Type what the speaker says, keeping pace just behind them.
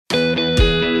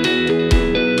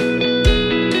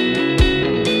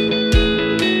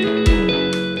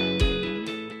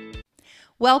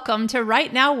Welcome to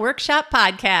Write Now Workshop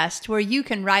Podcast, where you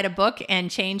can write a book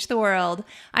and change the world.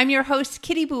 I'm your host,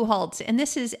 Kitty Buchholz, and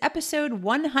this is episode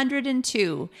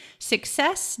 102,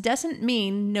 Success Doesn't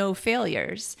Mean No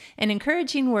Failures, an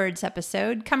encouraging words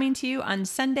episode coming to you on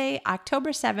Sunday,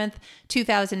 October 7th,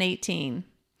 2018.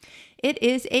 It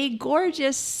is a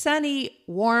gorgeous, sunny,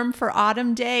 warm for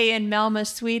autumn day in Malmö,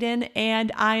 Sweden,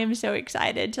 and I am so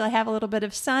excited to have a little bit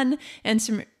of sun and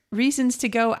some reasons to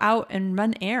go out and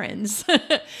run errands.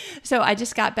 So I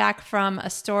just got back from a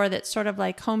store that's sort of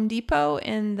like Home Depot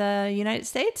in the United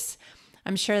States.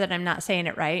 I'm sure that I'm not saying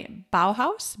it right.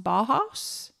 Bauhaus,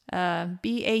 Bauhaus,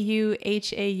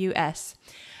 Bauhaus.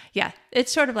 Yeah,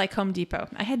 it's sort of like Home Depot.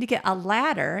 I had to get a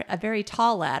ladder, a very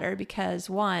tall ladder, because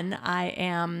one, I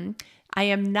am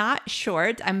not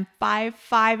short. I'm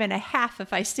 5'5.5"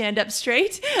 if I stand up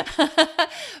straight,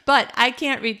 but I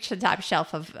can't reach the top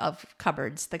shelf of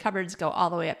cupboards. The cupboards go all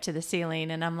the way up to the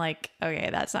ceiling, and I'm like, okay,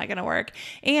 that's not going to work.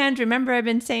 And remember, I've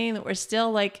been saying that we're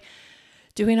still like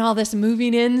doing all this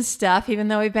moving in stuff, even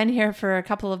though we've been here for a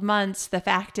couple of months. The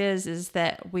fact is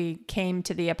that we came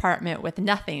to the apartment with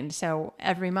nothing. So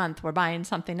every month we're buying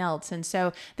something else. And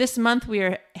so this month we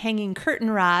are hanging curtain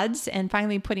rods and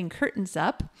finally putting curtains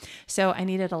up. So I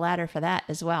needed a ladder for that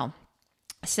as well.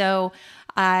 So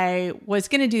I was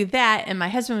going to do that, and my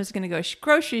husband was going to go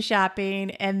grocery shopping,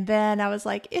 and then I was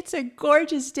like, it's a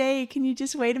gorgeous day. Can you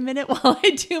just wait a minute while I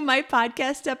do my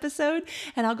podcast episode,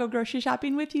 and I'll go grocery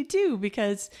shopping with you too,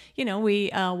 because, you know,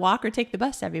 we walk or take the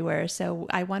bus everywhere, so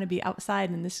I want to be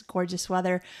outside in this gorgeous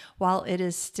weather while it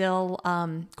is still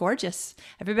gorgeous.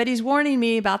 Everybody's warning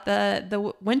me about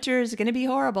the winter is going to be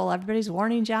horrible. Everybody's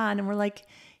warning John, and we're like,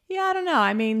 yeah, I don't know.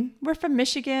 I mean, we're from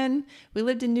Michigan. We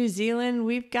lived in New Zealand.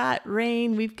 We've got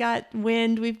rain. We've got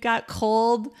wind. We've got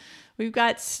cold. We've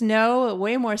got snow,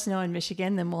 way more snow in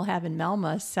Michigan than we'll have in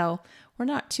Malmö. So we're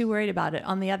not too worried about it.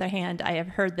 On the other hand, I have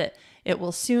heard that it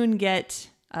will soon get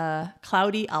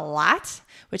cloudy a lot,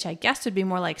 which I guess would be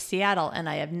more like Seattle. And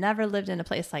I have never lived in a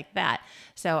place like that.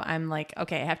 So I'm like,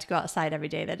 okay, I have to go outside every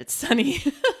day that it's sunny.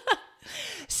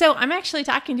 So I'm actually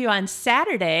talking to you on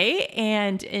Saturday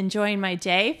and enjoying my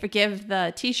day. Forgive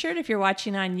the t-shirt if you're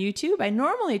watching on YouTube. I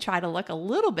normally try to look a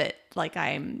little bit like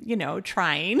I'm,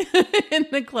 trying in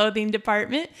the clothing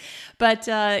department. But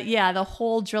the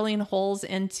whole drilling holes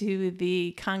into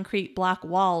the concrete block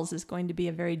walls is going to be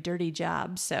a very dirty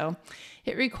job. So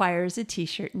it requires a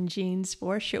t-shirt and jeans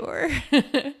for sure.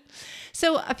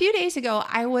 So a few days ago,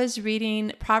 I was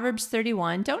reading Proverbs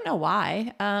 31. Don't know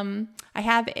why. I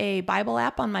have a Bible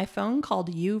app on my phone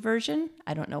called YouVersion.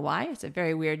 I don't know why. It's a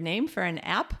very weird name for an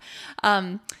app.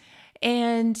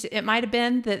 And it might have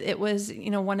been that it was,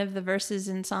 one of the verses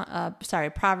in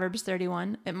Proverbs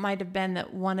 31. It might have been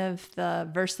that one of the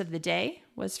verse of the day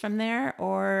was from there,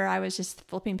 or I was just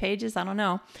flipping pages. I don't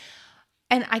know.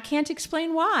 And I can't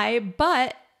explain why,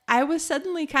 but I was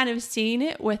suddenly kind of seeing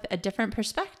it with a different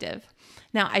perspective.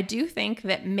 Now, I do think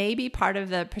that maybe part of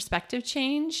the perspective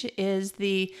change is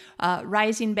the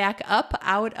rising back up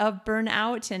out of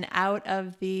burnout and out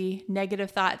of the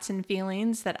negative thoughts and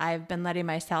feelings that I've been letting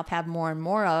myself have more and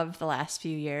more of the last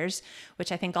few years,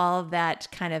 which I think all of that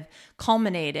kind of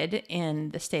culminated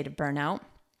in the state of burnout.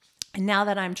 And now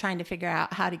that I'm trying to figure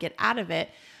out how to get out of it,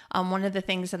 one of the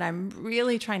things that I'm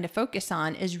really trying to focus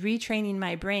on is retraining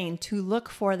my brain to look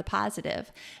for the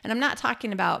positive. And I'm not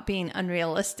talking about being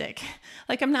unrealistic.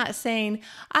 Like, I'm not saying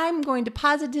I'm going to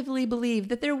positively believe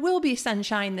that there will be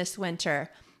sunshine this winter.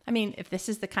 I mean, if this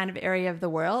is the kind of area of the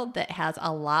world that has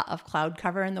a lot of cloud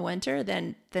cover in the winter,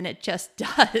 then it just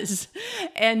does.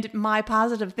 And my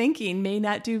positive thinking may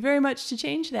not do very much to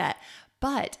change that.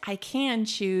 But I can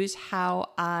choose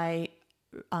how I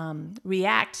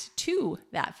react to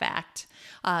that fact,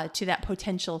 to that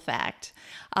potential fact.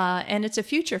 And it's a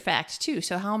future fact too.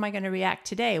 So how am I going to react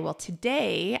today? Well,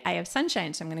 today I have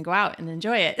sunshine, so I'm going to go out and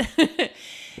enjoy it.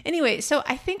 Anyway, so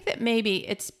I think that maybe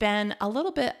it's been a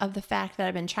little bit of the fact that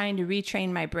I've been trying to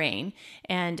retrain my brain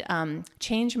and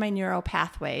change my neural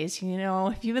pathways.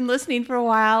 If you've been listening for a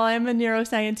while, I'm a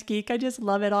neuroscience geek. I just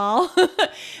love it all.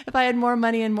 If I had more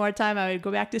money and more time, I would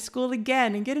go back to school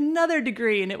again and get another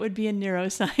degree, and it would be in neuroscience.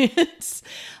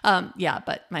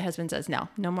 But my husband says, no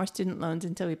more student loans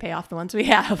until we pay off the ones we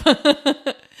have.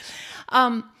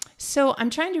 So I'm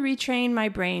trying to retrain my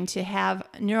brain to have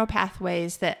neural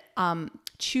pathways that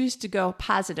choose to go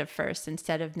positive first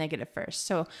instead of negative first.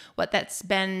 So what that's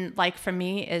been like for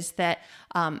me is that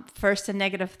first a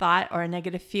negative thought or a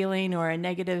negative feeling or a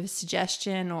negative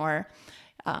suggestion or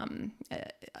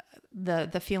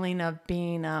the feeling of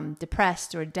being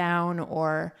depressed or down,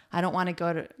 or I don't want to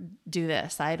go to do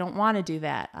this. I don't want to do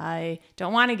that. I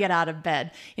don't want to get out of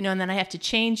bed, and then I have to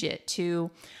change it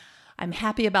to, I'm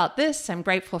happy about this. I'm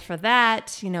grateful for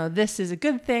that. This is a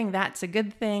good thing. That's a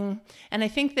good thing. And I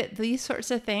think that these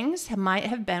sorts of things might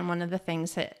have been one of the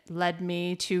things that led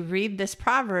me to read this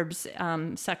Proverbs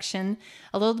section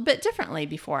a little bit differently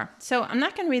before. So I'm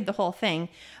not going to read the whole thing,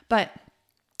 but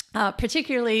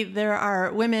particularly, there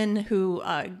are women who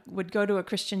would go to a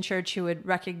Christian church who would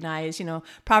recognize,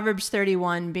 Proverbs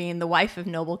 31 being the wife of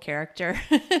noble character.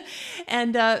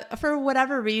 And for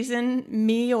whatever reason,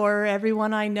 me or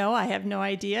everyone I know, I have no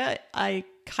idea. I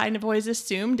kind of always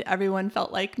assumed everyone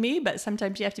felt like me, but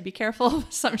sometimes you have to be careful of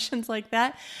assumptions like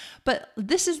that. But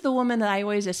this is the woman that I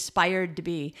always aspired to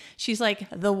be. She's like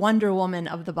the Wonder Woman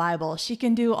of the Bible. She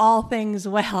can do all things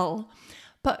well.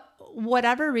 But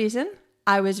whatever reason,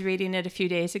 I was reading it a few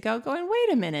days ago going,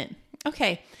 wait a minute.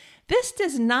 Okay, this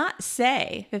does not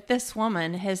say that this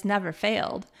woman has never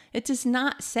failed. It does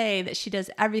not say that she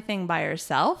does everything by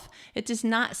herself. It does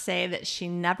not say that she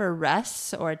never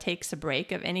rests or takes a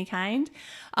break of any kind.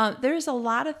 There's a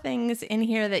lot of things in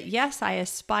here that, yes, I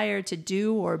aspire to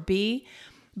do or be,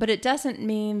 but it doesn't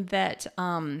mean that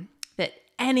that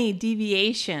any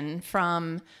deviation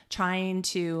from trying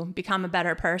to become a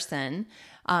better person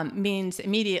means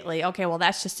immediately, okay, well,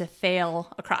 that's just a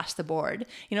fail across the board.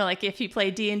 Like if you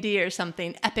play D&D or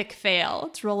something, epic fail,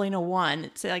 it's rolling a 1.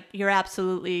 It's like you're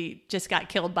absolutely just got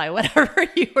killed by whatever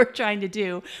you were trying to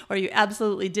do, or you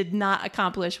absolutely did not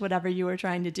accomplish whatever you were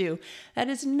trying to do. That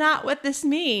is not what this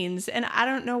means. And I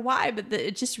don't know why, but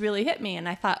it just really hit me. And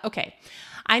I thought, okay,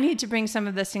 I need to bring some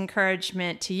of this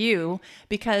encouragement to you,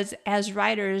 because as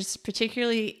writers,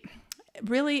 particularly,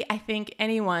 really, I think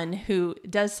anyone who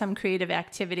does some creative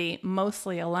activity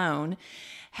mostly alone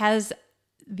has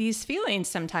these feelings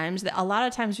sometimes that a lot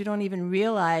of times we don't even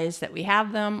realize that we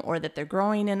have them, or that they're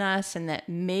growing in us, and that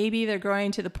maybe they're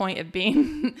growing to the point of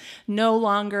being no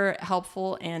longer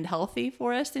helpful and healthy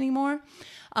for us anymore.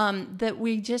 That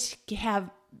we just have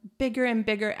bigger and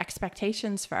bigger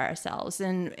expectations for ourselves.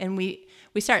 And we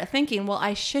start thinking, well,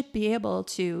 I should be able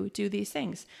to do these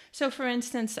things. So for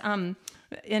instance,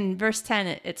 in verse 10,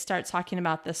 it starts talking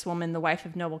about this woman, the wife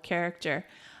of noble character.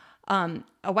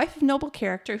 A wife of noble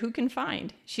character, who can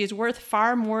find? She is worth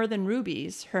far more than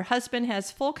rubies. Her husband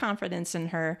has full confidence in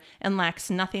her and lacks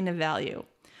nothing of value.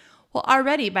 Well,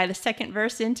 already by the second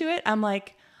verse into it, I'm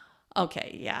like,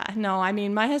 okay, yeah, no, I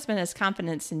mean, my husband has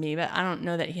confidence in me, but I don't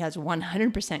know that he has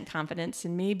 100% confidence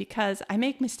in me, because I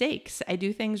make mistakes. I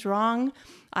do things wrong.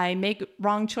 I make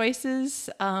wrong choices.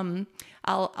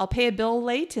 I'll pay a bill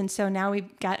late, and so now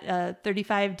we've got a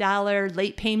 $35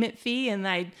 late payment fee, and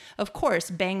I, of course,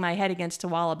 bang my head against a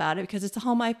wall about it because it's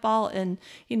all my fault, and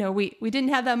we didn't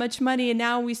have that much money, and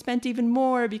now we spent even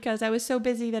more because I was so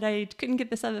busy that I couldn't get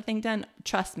this other thing done.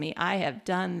 Trust me, I have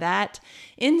done that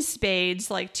in spades,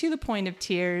 like to the point of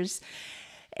tears.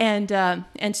 And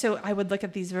so I would look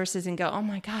at these verses and go, oh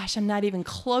my gosh, I'm not even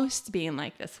close to being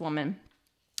like this woman.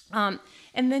 And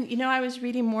then, I was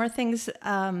reading more things.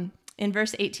 In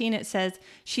verse 18, it says,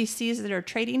 she sees that her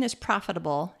trading is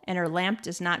profitable and her lamp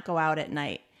does not go out at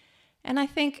night. And I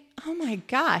think, oh my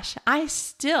gosh, I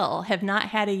still have not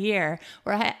had a year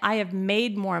where I have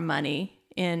made more money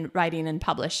in writing and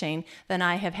publishing than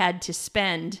I have had to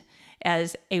spend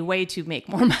as a way to make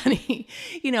more money.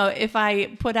 If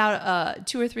I put out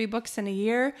 2 or 3 books in a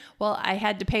year, well, I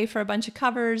had to pay for a bunch of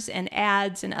covers and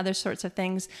ads and other sorts of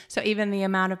things. So even the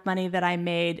amount of money that I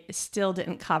made still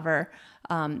didn't cover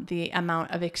the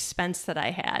amount of expense that I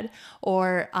had.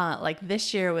 Or like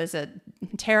this year was a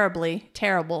terribly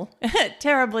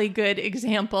good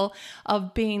example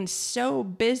of being so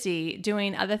busy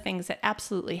doing other things that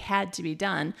absolutely had to be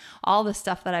done. All the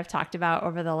stuff that I've talked about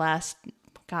over the last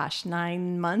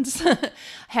 9 months,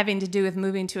 having to do with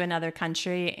moving to another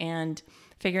country and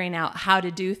figuring out how to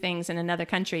do things in another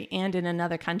country, and in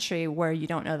another country where you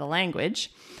don't know the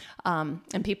language.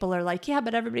 And people are like, yeah,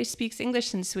 but everybody speaks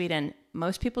English in Sweden.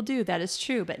 Most people do. That is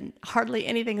true, but hardly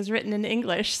anything is written in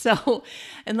English. So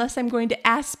unless I'm going to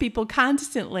ask people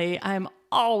constantly, I'm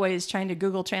always trying to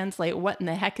Google Translate what in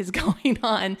the heck is going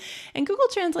on. And Google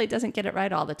Translate doesn't get it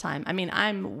right all the time. I mean,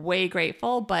 I'm way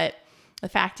grateful, but the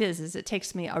fact is it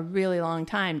takes me a really long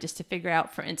time just to figure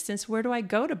out, for instance, where do I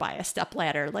go to buy a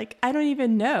stepladder? Like, I don't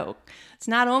even know. It's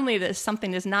not only that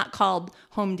something is not called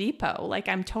Home Depot. Like,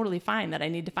 I'm totally fine that I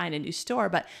need to find a new store,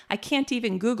 but I can't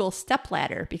even Google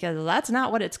stepladder because that's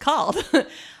not what it's called.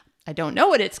 I don't know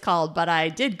what it's called, but I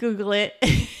did Google it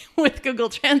with Google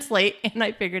Translate and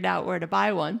I figured out where to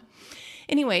buy one.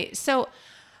 Anyway, so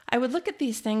I would look at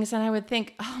these things and I would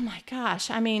think, oh my gosh,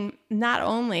 I mean, not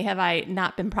only have I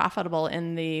not been profitable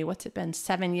in the,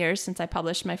 7 years since I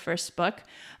published my first book,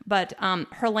 but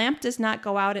her lamp does not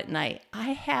go out at night. I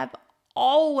have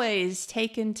always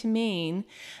taken to mean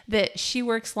that she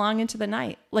works long into the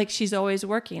night, like she's always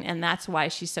working, and that's why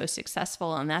she's so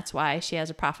successful, and that's why she has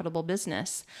a profitable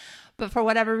business. But for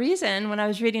whatever reason, when I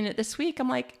was reading it this week, I'm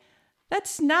like,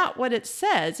 that's not what it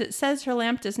says. It says her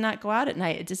lamp does not go out at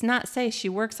night. It does not say she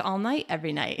works all night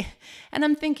every night. And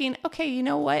I'm thinking, okay, you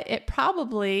know what? It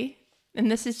probably,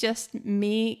 and this is just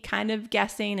me kind of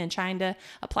guessing and trying to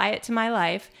apply it to my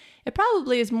life, it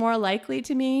probably is more likely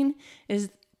to mean is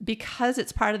because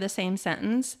it's part of the same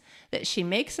sentence that she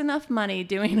makes enough money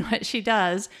doing what she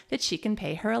does that she can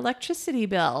pay her electricity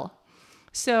bill.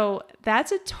 So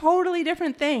that's a totally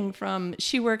different thing from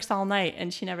she works all night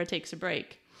and she never takes a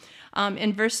break.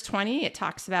 In verse 20, it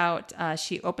talks about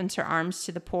she opens her arms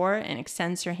to the poor and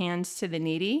extends her hands to the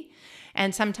needy.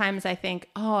 And sometimes I think,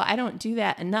 oh, I don't do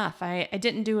that enough. I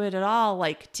didn't do it at all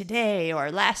like today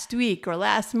or last week or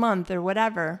last month or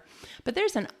whatever. But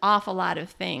there's an awful lot of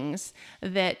things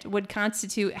that would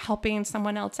constitute helping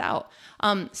someone else out.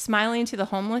 Smiling to the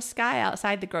homeless guy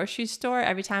outside the grocery store,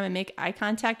 every time I make eye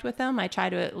contact with him, I try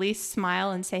to at least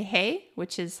smile and say hey,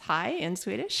 which is hi in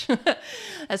Swedish.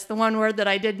 That's the one word that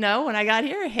I did know when I got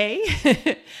here, hey.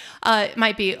 It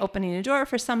might be opening a door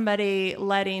for somebody,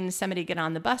 letting somebody get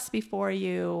on the bus before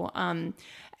you,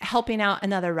 helping out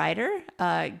another rider,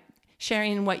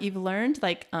 sharing what you've learned.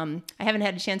 Like, I haven't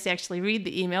had a chance to actually read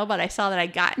the email, but I saw that I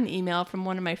got an email from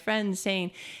one of my friends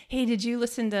saying, hey, did you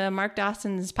listen to Mark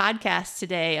Dawson's podcast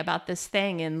today about this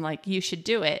thing? And like, you should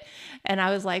do it. And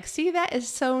I was like, see, that is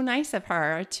so nice of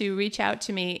her to reach out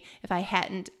to me. If I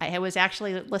hadn't, I was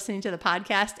actually listening to the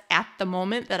podcast at the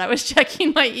moment that I was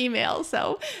checking my email.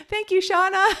 So thank you,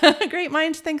 Shauna. Great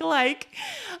minds think alike.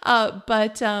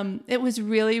 But it was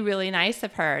really, really nice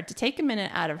of her to take a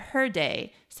minute out of her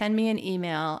day, send me an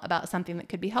email about something that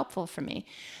could be helpful for me.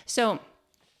 So,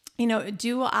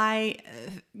 do I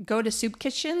go to soup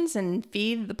kitchens and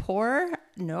feed the poor?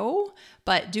 No.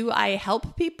 But do I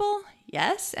help people?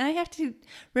 Yes. And I have to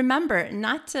remember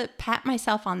not to pat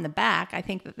myself on the back. I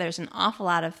think that there's an awful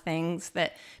lot of things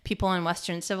that people in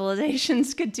Western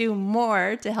civilizations could do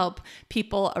more to help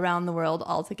people around the world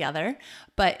altogether.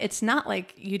 But it's not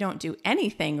like you don't do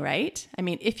anything, right? I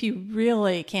mean, if you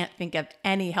really can't think of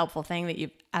any helpful thing that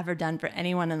you've ever done for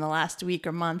anyone in the last week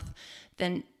or month,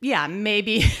 then yeah,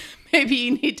 maybe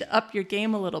you need to up your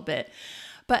game a little bit.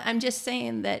 But I'm just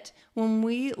saying that when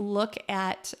we look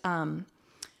at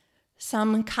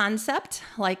some concept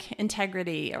like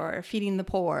integrity or feeding the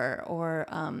poor or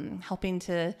helping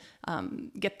to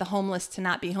get the homeless to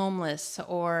not be homeless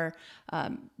or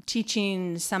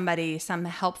teaching somebody some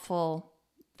helpful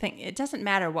thing, it doesn't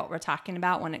matter what we're talking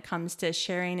about when it comes to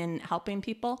sharing and helping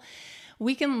people.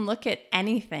 We can look at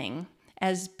anything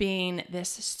as being this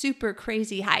super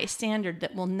crazy high standard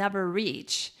that we'll never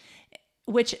reach,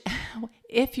 which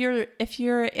if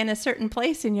you're in a certain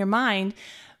place in your mind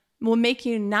will make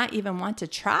you not even want to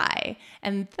try.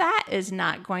 And that is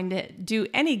not going to do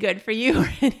any good for you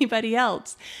or anybody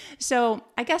else. So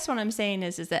I guess what I'm saying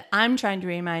is that I'm trying to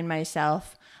remind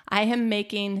myself I am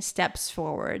making steps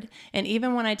forward. And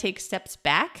even when I take steps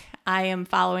back, I am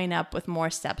following up with more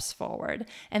steps forward.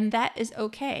 And that is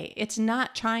okay. It's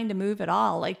not trying to move at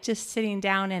all, like just sitting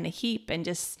down in a heap and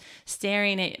just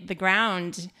staring at the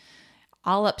ground,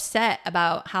 all upset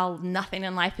about how nothing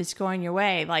in life is going your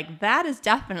way. Like that is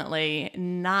definitely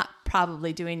not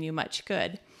probably doing you much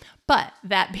good. But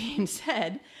that being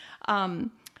said,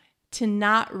 to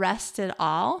not rest at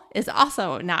all is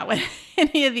also not what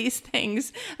any of these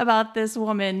things about this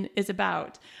woman is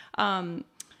about.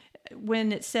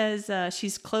 When it says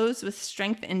she's clothed with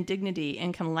strength and dignity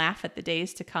and can laugh at the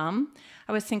days to come,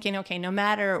 I was thinking, okay, no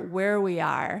matter where we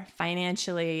are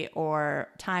financially or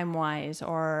time-wise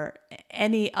or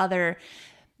any other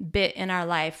bit in our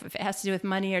life, if it has to do with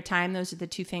money or time, those are the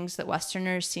two things that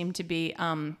Westerners seem to be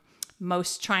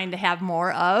most trying to have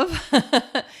more of.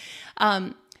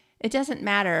 It doesn't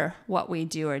matter what we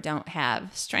do or don't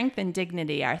have. Strength and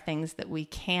dignity are things that we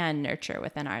can nurture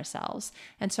within ourselves.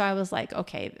 And so I was like,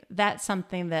 okay, that's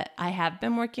something that I have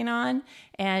been working on,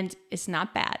 and it's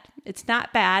not bad. It's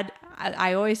not bad.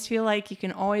 I always feel like you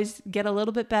can always get a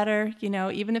little bit better,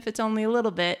 even if it's only a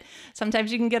little bit.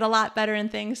 Sometimes you can get a lot better in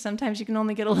things. Sometimes you can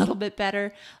only get a little bit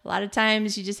better. A lot of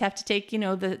times you just have to take,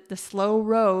 the slow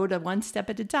road of one step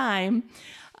at a time.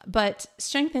 But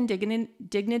strength and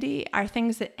dignity are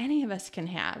things that any of us can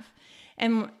have.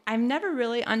 And I've never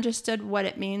really understood what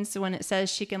it means when it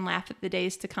says she can laugh at the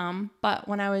days to come. But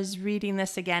when I was reading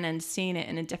this again and seeing it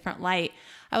in a different light,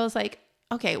 I was like,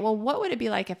 okay, well, what would it be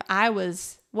like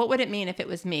what would it mean if it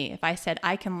was me? If I said,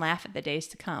 I can laugh at the days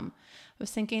to come? I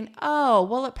was thinking, oh,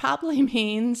 well, it probably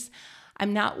means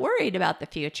I'm not worried about the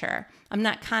future. I'm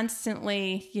not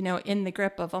constantly, in the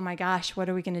grip of, oh my gosh, what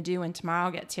are we going to do when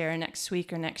tomorrow gets here, or next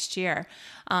week, or next year?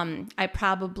 I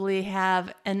probably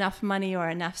have enough money or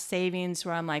enough savings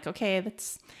where I'm like, okay,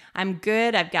 I'm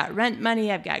good. I've got rent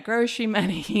money. I've got grocery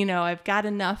money. I've got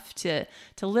enough to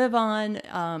live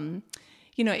on.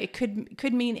 It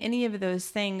could mean any of those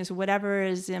things, whatever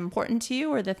is important to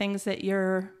you or the things that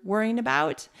you're worrying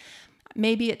about.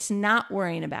 Maybe it's not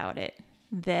worrying about it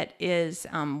that is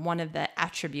one of the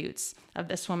attributes of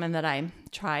this woman that I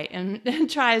try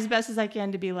as best as I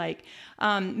can to be like.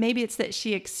 Maybe it's that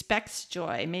she expects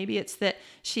joy. Maybe it's that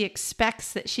she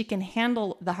expects that she can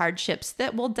handle the hardships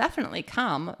that will definitely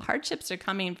come. Hardships are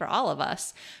coming for all of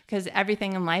us because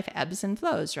everything in life ebbs and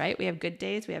flows, right? We have good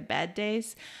days, we have bad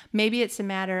days. Maybe it's a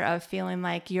matter of feeling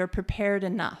like you're prepared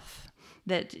enough,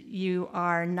 that you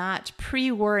are not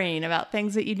pre-worrying about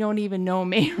things that you don't even know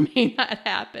may or may not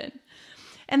happen.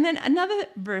 And then another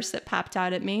verse that popped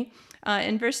out at me,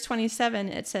 in verse 27,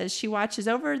 it says, she watches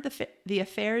over the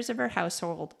affairs of her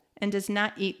household and does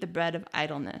not eat the bread of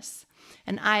idleness.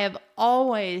 And I have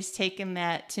always taken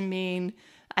that to mean,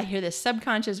 I hear this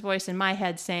subconscious voice in my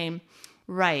head saying,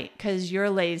 right, because you're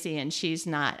lazy and she's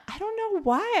not. I don't know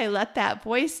why I let that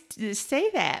voice say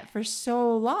that for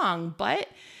so long, but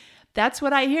that's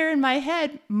what I hear in my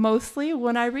head mostly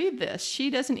when I read this. She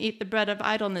doesn't eat the bread of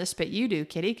idleness, but you do,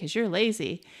 Kitty, because you're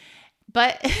lazy.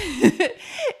 But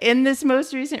in this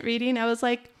most recent reading, I was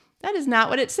like, that is not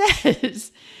what it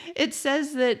says. It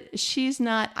says that she's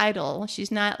not idle, she's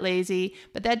not lazy,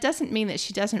 but that doesn't mean that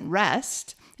she doesn't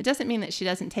rest. It doesn't mean that she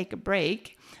doesn't take a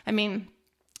break. I mean,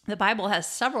 the Bible has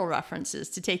several references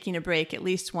to taking a break at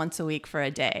least once a week for a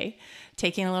day,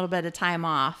 taking a little bit of time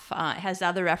off. It has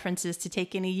other references to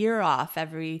taking a year off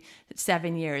every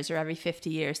 7 years or every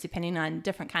 50 years, depending on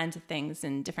different kinds of things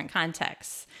in different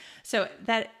contexts. So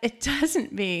that it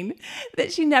doesn't mean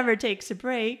that she never takes a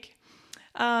break.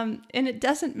 And it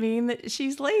doesn't mean that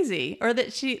she's lazy or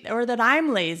that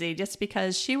I'm lazy just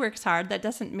because she works hard. That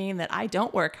doesn't mean that I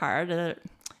don't work hard.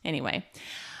 Anyway,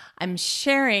 I'm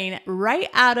sharing right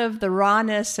out of the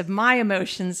rawness of my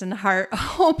emotions and heart,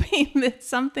 hoping that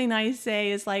something I say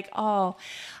is like, oh,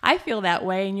 I feel that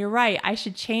way. And you're right. I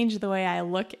should change the way I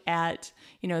look at,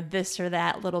 this or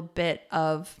that little bit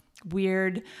of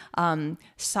weird,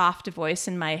 soft voice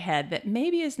in my head that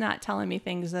maybe is not telling me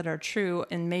things that are true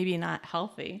and maybe not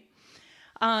healthy.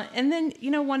 And then,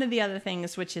 one of the other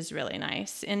things, which is really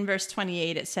nice, in verse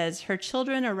 28, it says, her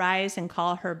children arise and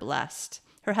call her blessed.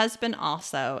 Her husband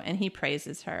also, and he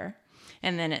praises her.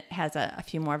 And then it has a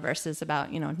few more verses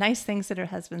about, nice things that her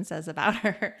husband says about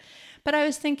her. But I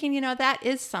was thinking, that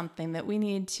is something that we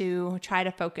need to try to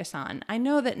focus on. I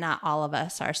know that not all of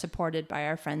us are supported by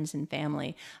our friends and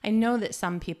family. I know that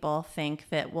some people think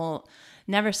that we'll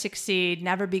never succeed,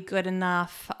 never be good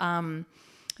enough,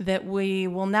 that we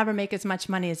will never make as much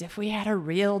money as if we had a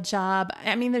real job.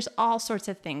 I mean, there's all sorts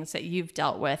of things that you've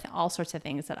dealt with, all sorts of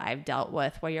things that I've dealt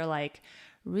with where you're like,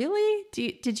 really?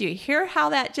 Did you hear how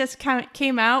that just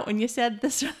came out when you said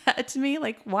this or that to me?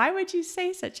 Like, why would you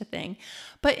say such a thing?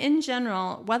 But in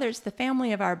general, whether it's the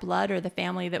family of our blood or the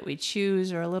family that we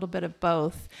choose or a little bit of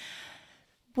both,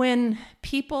 when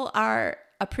people are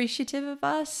appreciative of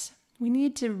us, we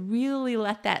need to really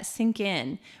let that sink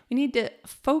in. We need to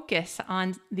focus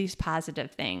on these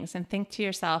positive things and think to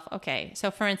yourself, okay,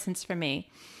 so for instance, for me,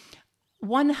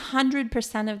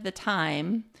 100% of the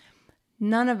time,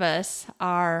 none of us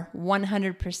are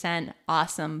 100%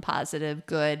 awesome, positive,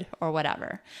 good, or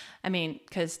whatever. I mean,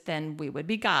 because then we would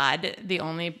be God. The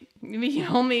only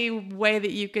way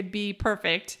that you could be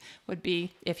perfect would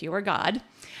be if you were God.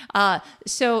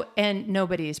 And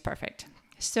nobody is perfect.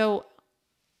 So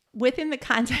within the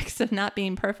context of not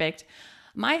being perfect,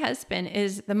 my husband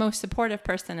is the most supportive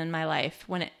person in my life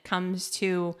when it comes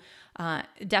to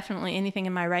definitely anything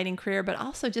in my writing career, but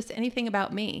also just anything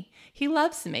about me. He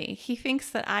loves me. He thinks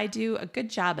that I do a good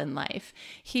job in life.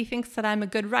 He thinks that I'm a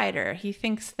good writer. He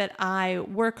thinks that I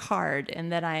work hard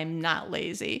and that I'm not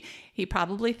lazy. He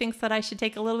probably thinks that I should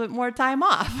take a little bit more time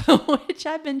off, which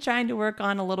I've been trying to work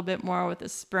on a little bit more with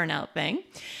this burnout thing.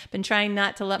 Been trying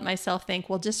not to let myself think,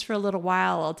 well, just for a little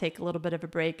while, I'll take a little bit of a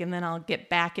break and then I'll get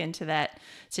back into that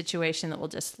situation that will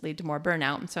just lead to more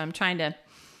burnout. And so I'm trying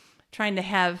to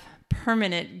have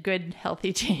permanent, good,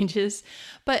 healthy changes.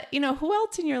 But, who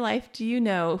else in your life do you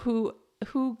know who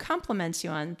who compliments you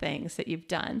on things that you've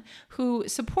done, who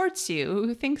supports you,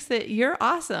 who thinks that you're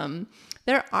awesome.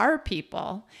 There are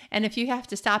people. And if you have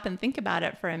to stop and think about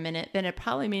it for a minute, then it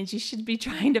probably means you should be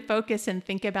trying to focus and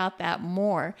think about that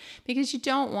more, because you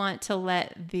don't want to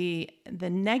let the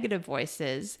negative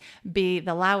voices be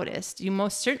the loudest. You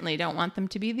most certainly don't want them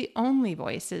to be the only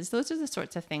voices. Those are the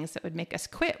sorts of things that would make us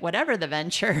quit whatever the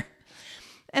venture.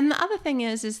 And the other thing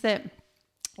is that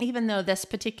even though this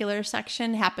particular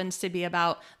section happens to be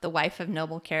about the wife of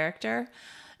noble character,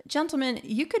 gentlemen,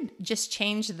 you could just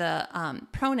change the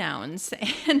pronouns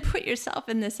and put yourself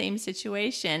in the same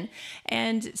situation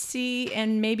and see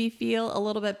and maybe feel a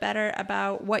little bit better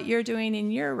about what you're doing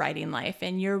in your writing life,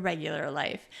 in your regular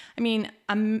life. I mean,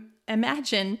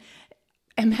 imagine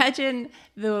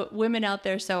the women out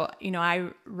there. So, I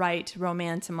write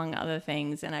romance among other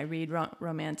things, and I read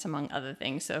romance among other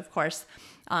things. So, of course,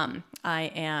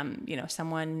 I am,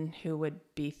 someone who would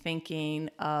be thinking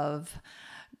of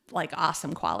like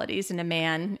awesome qualities in a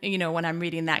man. When I'm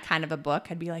reading that kind of a book,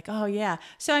 I'd be like, oh yeah.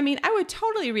 So, I would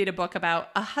totally read a book about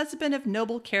a husband of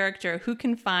noble character who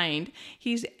can find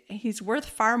he's worth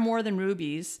far more than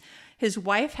rubies. His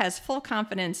wife has full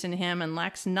confidence in him and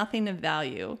lacks nothing of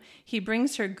value. He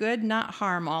brings her good, not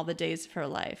harm, all the days of her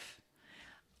life.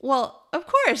 Well, of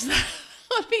course, that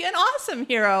would be an awesome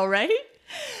hero, right?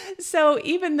 So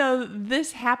even though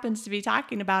this happens to be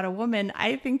talking about a woman,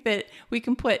 I think that we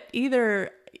can put either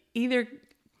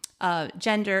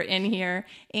gender in here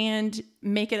and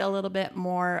make it a little bit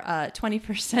more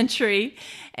 21st century,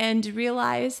 and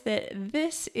realize that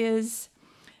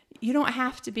you don't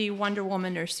have to be Wonder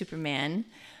Woman or Superman,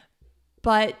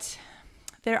 but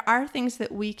there are things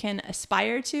that we can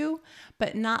aspire to,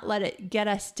 but not let it get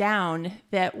us down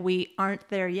that we aren't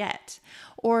there yet.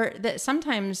 Or that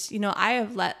sometimes, I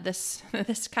have let this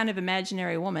kind of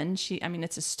imaginary woman,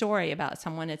 it's a story about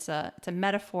someone, it's a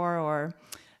metaphor, or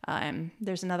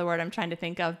there's another word I'm trying to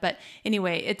think of, but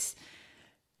anyway, it's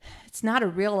not a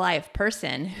real life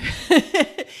person.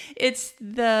 It's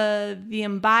the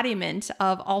embodiment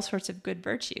of all sorts of good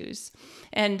virtues.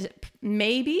 And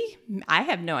maybe, I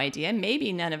have no idea,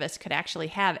 maybe none of us could actually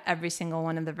have every single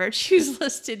one of the virtues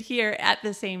listed here at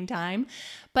the same time.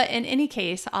 But in any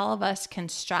case, all of us can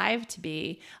strive to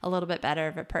be a little bit better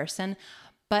of a person.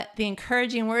 But the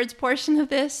encouraging words portion of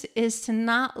this is to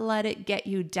not let it get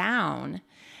you down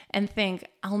and think,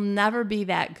 I'll never be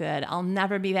that good. I'll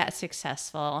never be that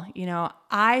successful.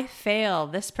 I fail.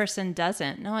 This person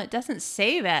doesn't. No, it doesn't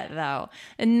say that though.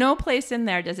 And no place in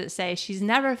there does it say she's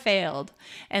never failed.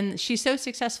 And she's so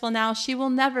successful now, she will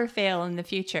never fail in the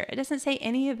future. It doesn't say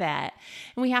any of that.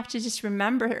 And we have to just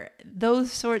remember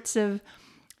those sorts of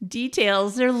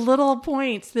details. They're little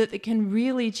points that can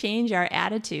really change our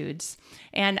attitudes.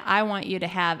 And I want you to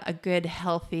have a good,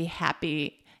 healthy,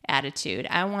 happy attitude.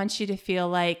 I want you to feel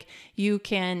like you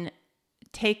can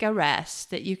take a rest,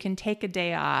 that you can take a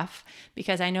day off,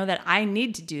 because I know that I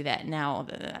need to do that now.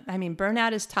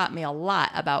 Burnout has taught me a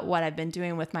lot about what I've been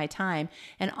doing with my time,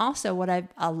 and also what I've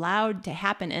allowed to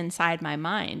happen inside my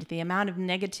mind, the amount of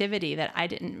negativity that I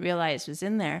didn't realize was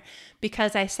in there,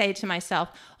 because I say to myself,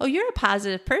 oh, you're a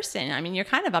positive person. You're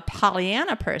kind of a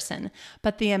Pollyanna person,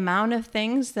 but the amount of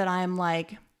things that I'm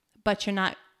like, but you're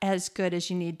not as good as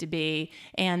you need to be,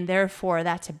 and therefore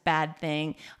that's a bad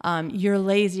thing. You're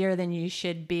lazier than you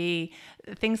should be.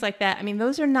 Things like that.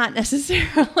 Those are not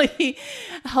necessarily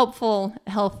helpful,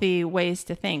 healthy ways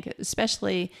to think,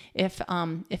 especially if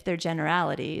they're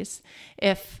generalities.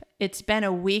 If it's been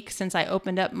a week since I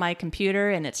opened up my computer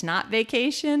and it's not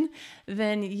vacation,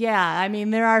 then yeah,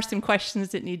 there are some questions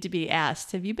that need to be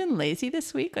asked. Have you been lazy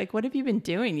this week? Like, what have you been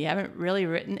doing? You haven't really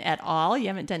written at all. You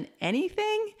haven't done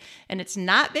anything, and it's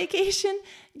not vacation.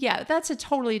 Yeah, that's a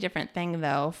totally different thing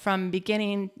though, from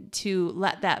beginning to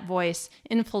let that voice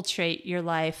infiltrate your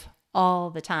life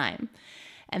all the time.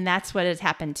 And that's what has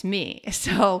happened to me.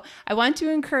 So I want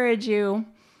to encourage you,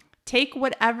 take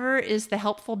whatever is the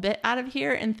helpful bit out of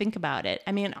here and think about it.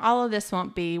 All of this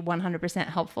won't be 100%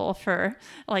 helpful for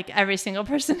like every single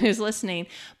person who's listening,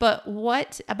 but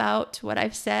what about what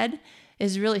I've said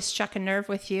is really struck a nerve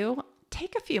with you?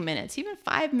 Take a few minutes, even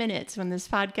 5 minutes when this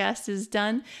podcast is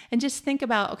done, and just think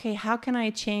about, okay, how can I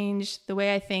change the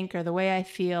way I think or the way I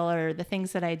feel or the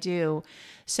things that I do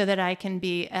so that I can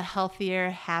be a healthier,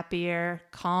 happier,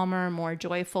 calmer, more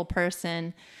joyful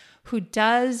person who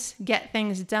does get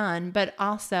things done, but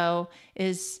also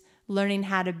is learning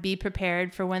how to be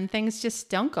prepared for when things just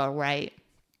don't go right.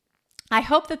 I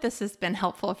hope that this has been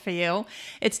helpful for you.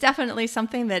 It's definitely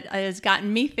something that has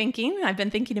gotten me thinking. I've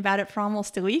been thinking about it for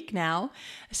almost a week now.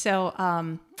 So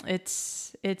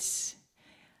it's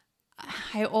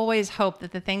I always hope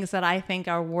that the things that I think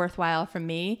are worthwhile for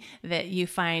me, that you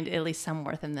find at least some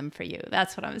worth in them for you.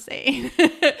 That's what I'm saying.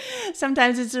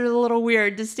 Sometimes it's a little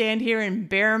weird to stand here and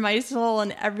bare my soul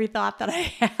and every thought that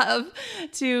I have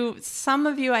to some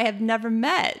of you I have never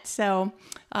met. So,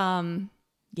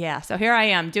 so here I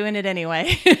am doing it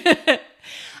anyway.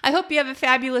 I hope you have a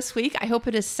fabulous week. I hope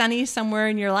it is sunny somewhere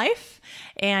in your life.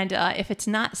 And if it's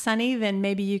not sunny, then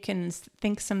maybe you can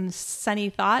think some sunny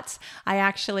thoughts. I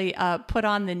actually put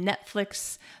on the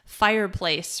Netflix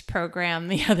fireplace program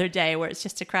the other day, where it's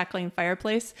just a crackling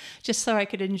fireplace, just so I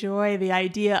could enjoy the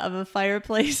idea of a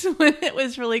fireplace when it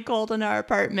was really cold in our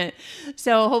apartment.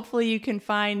 So hopefully you can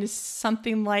find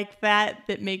something like that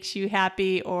that makes you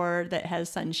happy, or that has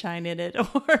sunshine in it,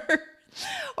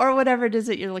 or whatever it is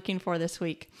that you're looking for this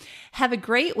week. Have a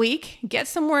great week. Get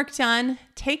some work done.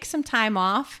 Take some time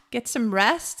off. Get some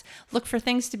rest. Look for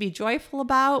things to be joyful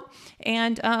about,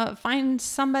 and find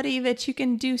somebody that you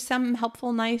can do some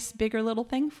helpful, nice, big or little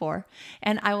thing for.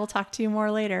 And I will talk to you more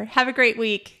later. Have a great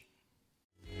week.